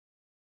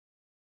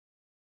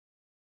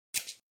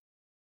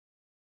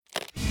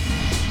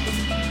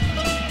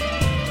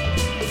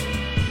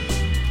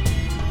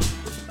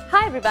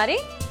everybody,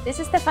 this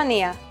is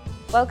Stefania.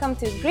 Welcome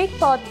to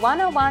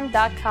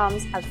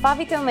GreekPod101.com's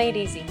Alphavito Made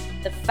Easy,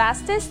 the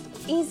fastest,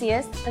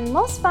 easiest, and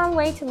most fun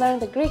way to learn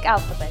the Greek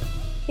alphabet,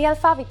 the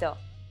alphavito.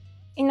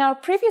 In our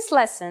previous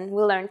lesson,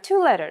 we learned two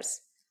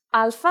letters,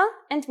 alpha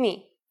and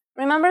mi.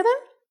 Remember them?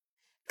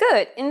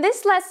 Good! In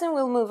this lesson,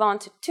 we'll move on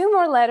to two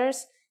more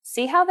letters,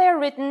 see how they are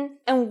written,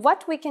 and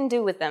what we can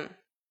do with them.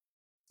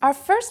 Our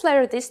first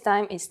letter this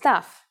time is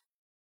taf.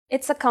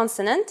 It's a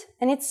consonant,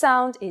 and its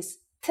sound is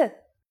t.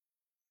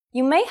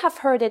 You may have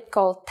heard it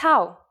called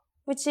tau,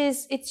 which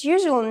is its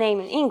usual name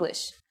in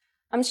English.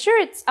 I'm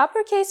sure its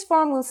uppercase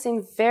form will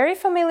seem very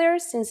familiar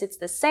since it's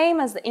the same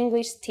as the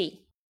English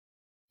T.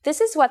 This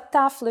is what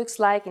taf looks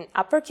like in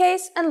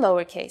uppercase and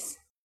lowercase.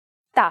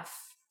 Taf.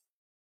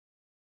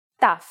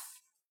 Taf.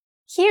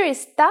 Here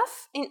is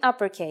taf in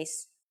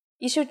uppercase.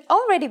 You should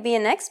already be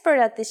an expert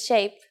at this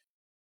shape.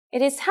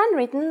 It is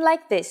handwritten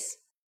like this.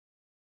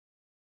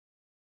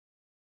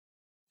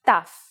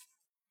 Taf.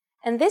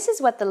 And this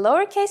is what the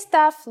lowercase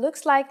taf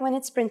looks like when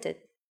it's printed.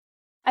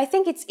 I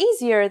think it's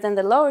easier than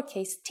the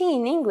lowercase t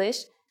in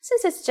English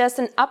since it's just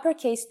an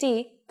uppercase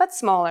t but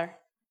smaller.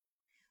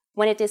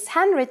 When it is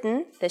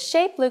handwritten, the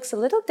shape looks a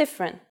little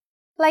different,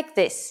 like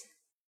this.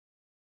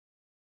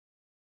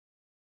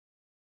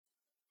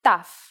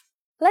 Taf.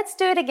 Let's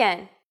do it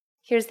again.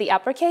 Here's the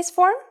uppercase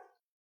form,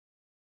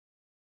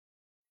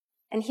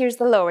 and here's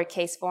the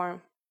lowercase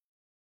form.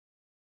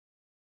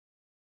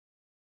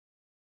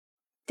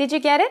 Did you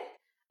get it?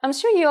 I'm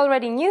sure you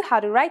already knew how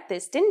to write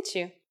this, didn't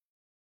you?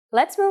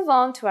 Let's move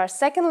on to our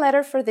second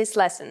letter for this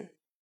lesson.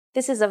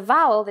 This is a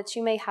vowel that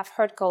you may have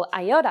heard called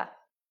iota.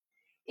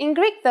 In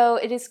Greek, though,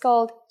 it is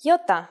called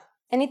iota,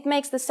 and it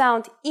makes the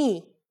sound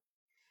E.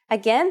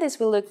 Again, this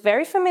will look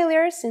very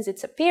familiar since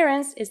its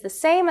appearance is the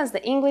same as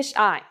the English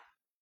I.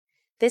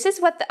 This is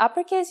what the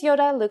uppercase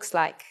iota looks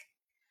like.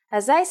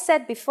 As I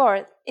said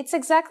before, it's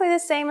exactly the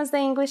same as the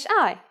English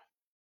I.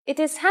 It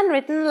is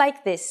handwritten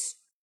like this.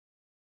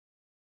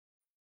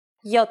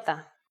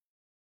 Iota.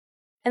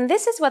 And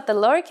this is what the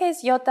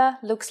lowercase iota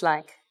looks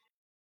like.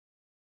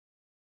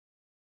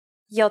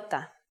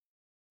 Iota.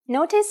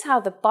 Notice how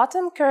the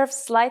bottom curves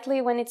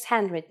slightly when it's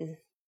handwritten.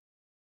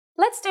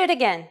 Let's do it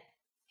again.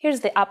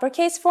 Here's the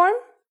uppercase form,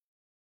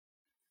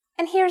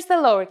 and here's the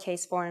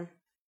lowercase form.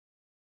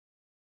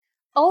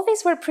 All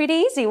these were pretty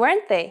easy,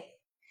 weren't they?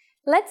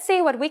 Let's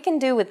see what we can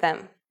do with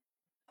them.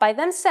 By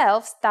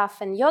themselves, taf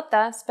and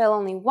iota spell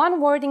only one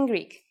word in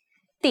Greek,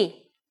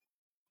 ti.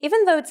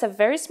 Even though it's a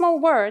very small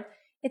word,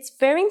 it's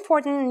very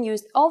important and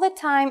used all the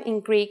time in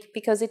Greek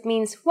because it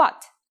means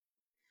what.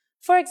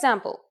 For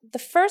example, the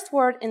first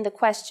word in the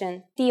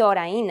question, ti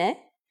ώρα είναι,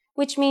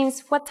 which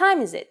means what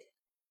time is it?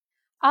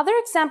 Other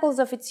examples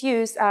of its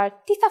use are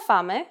τι θα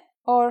φάμε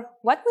or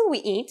what will we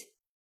eat?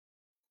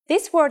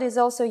 This word is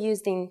also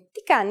used in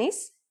τι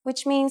κάνεις,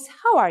 which means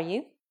how are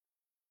you?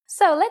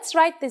 So let's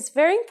write this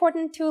very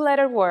important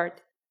two-letter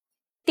word,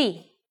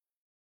 ti.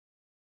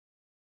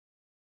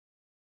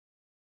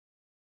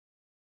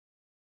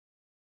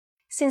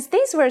 Since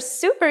these were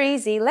super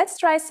easy, let's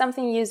try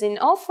something using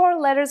all four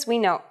letters we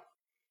know.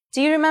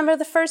 Do you remember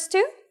the first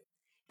two?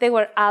 They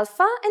were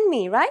alpha and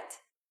mi, right?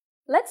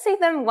 Let's say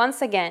them once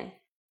again.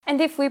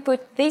 And if we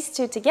put these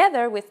two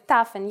together with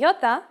taf and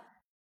iota,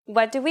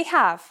 what do we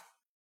have?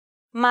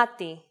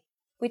 Mati,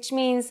 which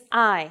means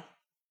eye.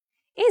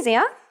 Easy,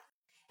 huh?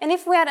 And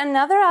if we add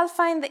another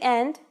alpha in the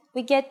end,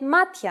 we get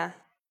matia,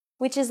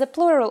 which is the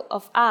plural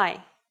of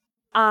eye,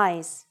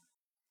 eyes.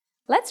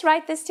 Let's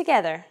write this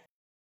together.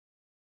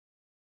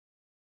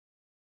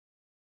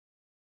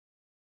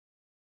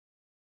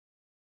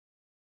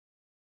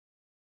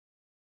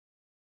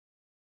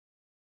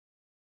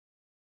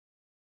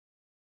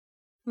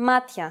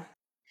 Matia.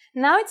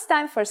 Now it's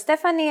time for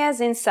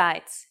Stefania's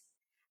insights.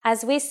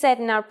 As we said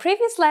in our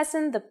previous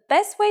lesson, the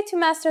best way to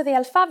master the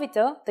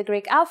alphavito, the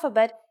Greek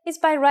alphabet, is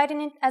by writing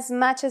it as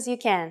much as you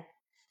can.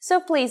 So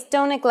please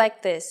don't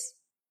neglect this.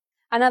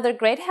 Another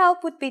great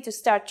help would be to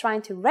start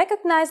trying to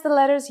recognize the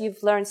letters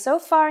you've learned so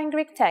far in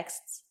Greek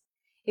texts.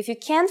 If you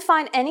can't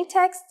find any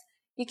text,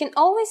 you can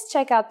always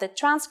check out the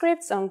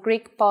transcripts on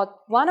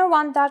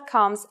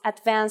GreekPod101.com's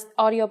advanced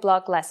audio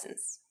blog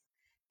lessons.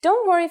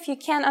 Don't worry if you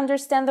can't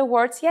understand the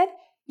words yet,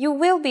 you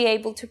will be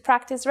able to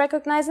practice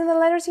recognizing the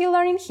letters you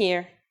learn in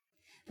here.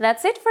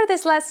 That's it for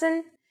this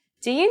lesson.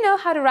 Do you know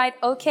how to write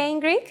OK in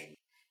Greek?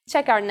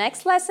 Check our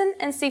next lesson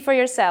and see for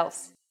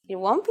yourselves. It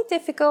won't be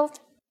difficult.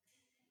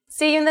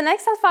 See you in the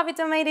next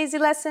Alphavito Made Easy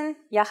lesson.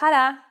 Γεια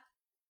χαρά!